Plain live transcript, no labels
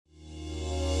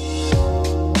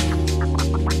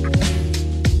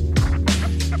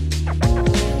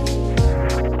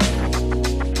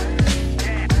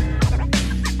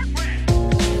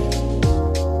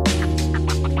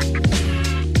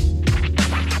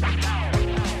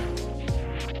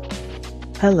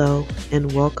Hello,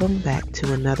 and welcome back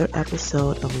to another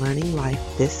episode of Learning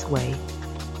Life This Way.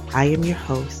 I am your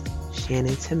host,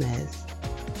 Shannon Temez,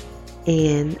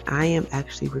 and I am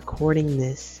actually recording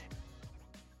this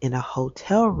in a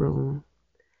hotel room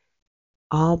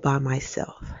all by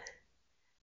myself.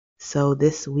 So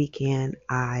this weekend,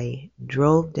 I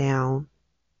drove down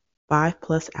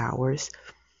 5+ hours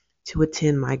to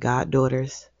attend my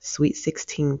goddaughter's Sweet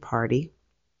 16 party.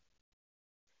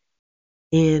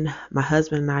 And my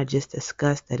husband and I just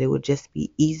discussed that it would just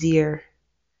be easier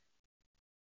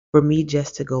for me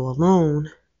just to go alone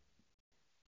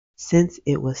since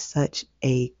it was such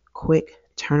a quick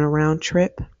turnaround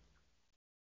trip.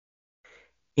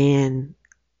 And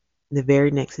the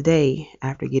very next day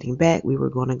after getting back, we were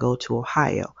going to go to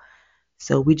Ohio.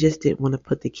 So we just didn't want to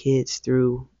put the kids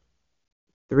through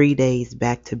 3 days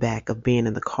back to back of being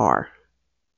in the car.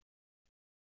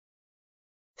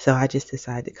 So I just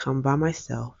decided to come by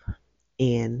myself.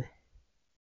 And,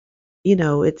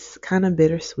 it's kind of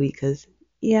bittersweet because,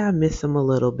 yeah, I miss them a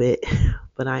little bit.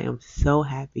 But I am so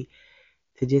happy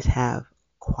to just have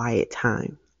quiet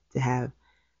time, to have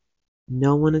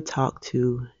no one to talk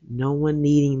to, no one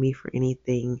needing me for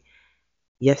anything.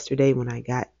 Yesterday when I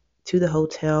got to the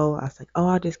hotel, I was like, oh,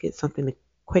 I'll just get something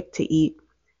quick to eat.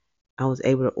 I was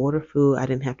able to order food. I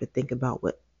didn't have to think about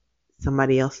what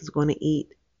somebody else is going to eat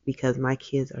because my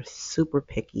kids are super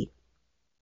picky.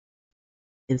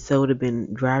 And so it would have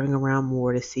been driving around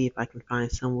more to see if I can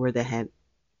find somewhere that had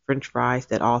French fries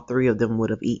that all three of them would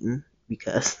have eaten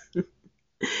because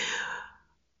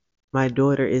my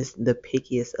daughter is the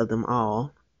pickiest of them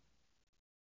all.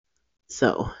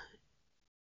 So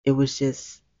it was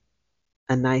just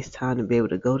a nice time to be able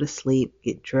to go to sleep,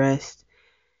 get dressed,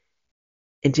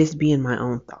 and just be in my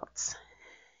own thoughts.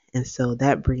 And so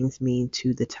that brings me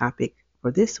to the topic for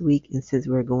this week. And since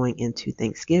we're going into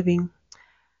Thanksgiving,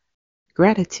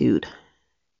 gratitude.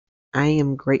 I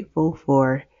am grateful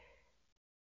for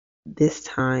this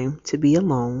time to be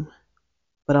alone,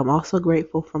 but I'm also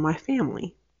grateful for my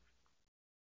family.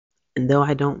 And though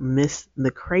I don't miss the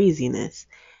craziness,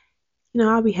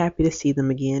 I'll be happy to see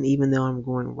them again, even though I'm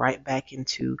going right back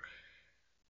into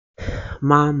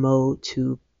mom mode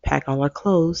to pack all our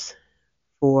clothes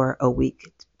for a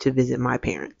week to visit my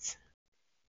parents.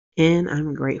 And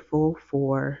I'm grateful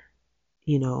for,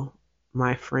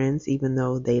 my friends, even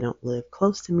though they don't live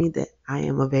close to me, that I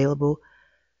am available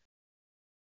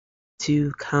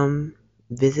to come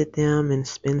visit them and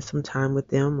spend some time with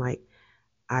them. Like,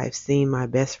 I've seen my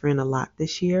best friend a lot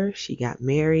this year. She got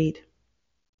married.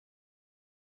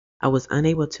 I was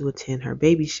unable to attend her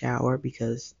baby shower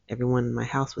because everyone in my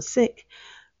house was sick,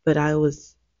 but I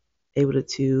was able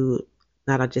to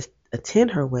not just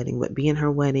attend her wedding, but be in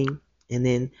her wedding. And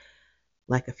then,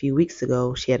 like a few weeks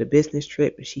ago, she had a business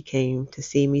trip and she came to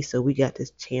see me. So we got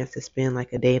this chance to spend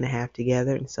like a day and a half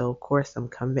together. And so, of course, I'm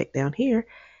coming back down here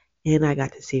and I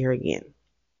got to see her again.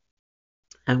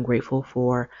 I'm grateful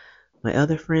for my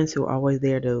other friends who are always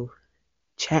there to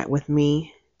chat with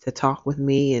me, to talk with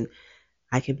me, and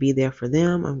I can be there for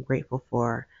them. I'm grateful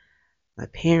for my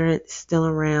parents still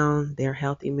around, their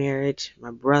healthy marriage,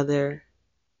 my brother,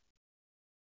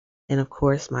 and of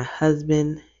course, my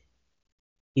husband.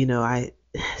 I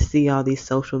see all these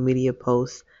social media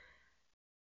posts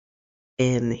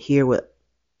and hear what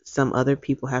some other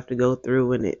people have to go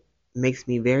through, and it makes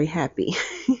me very happy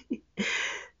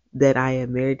that I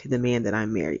am married to the man that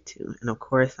I'm married to. And of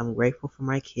course, I'm grateful for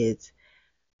my kids.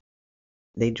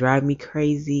 They drive me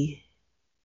crazy,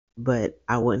 but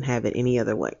I wouldn't have it any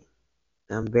other way.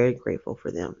 I'm very grateful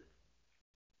for them.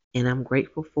 And I'm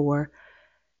grateful for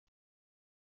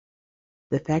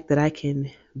the fact that I can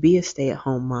be a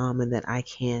stay-at-home mom and that I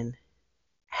can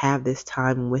have this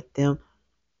time with them,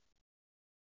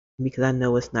 because I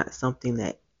know it's not something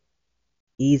that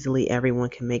easily everyone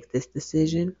can make this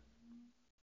decision.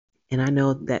 And I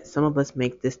know that some of us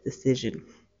make this decision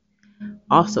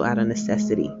also out of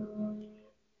necessity.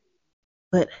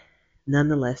 But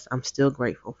nonetheless, I'm still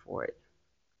grateful for it.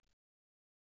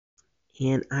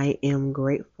 And I am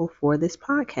grateful for this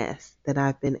podcast that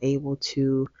I've been able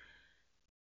to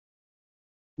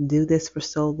do this for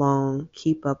so long,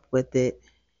 keep up with it,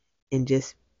 and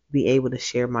just be able to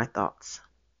share my thoughts.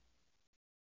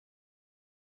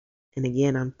 And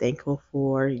again, I'm thankful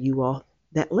for you all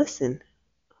that listen,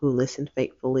 who listen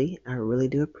faithfully. I really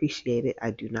do appreciate it.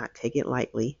 I do not take it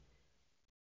lightly.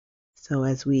 So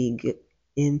as we get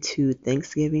into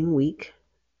Thanksgiving week,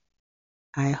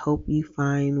 I hope you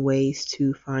find ways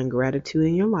to find gratitude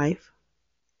in your life,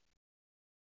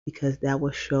 because that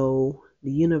will show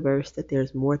the universe that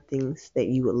there's more things that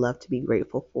you would love to be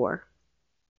grateful for.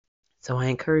 So I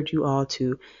encourage you all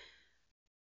to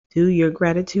Do your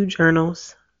gratitude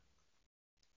journals,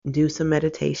 do some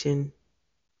meditation,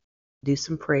 do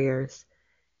some prayers,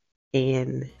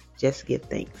 and just give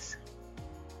thanks.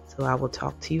 So I will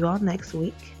talk to you all next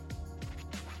week.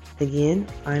 Again,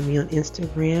 find me on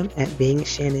Instagram at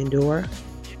BeingShannonDora,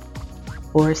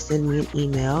 or send me an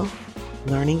email,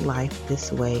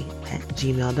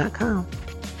 learninglifethisway@gmail.com.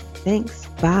 Thanks.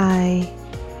 Bye.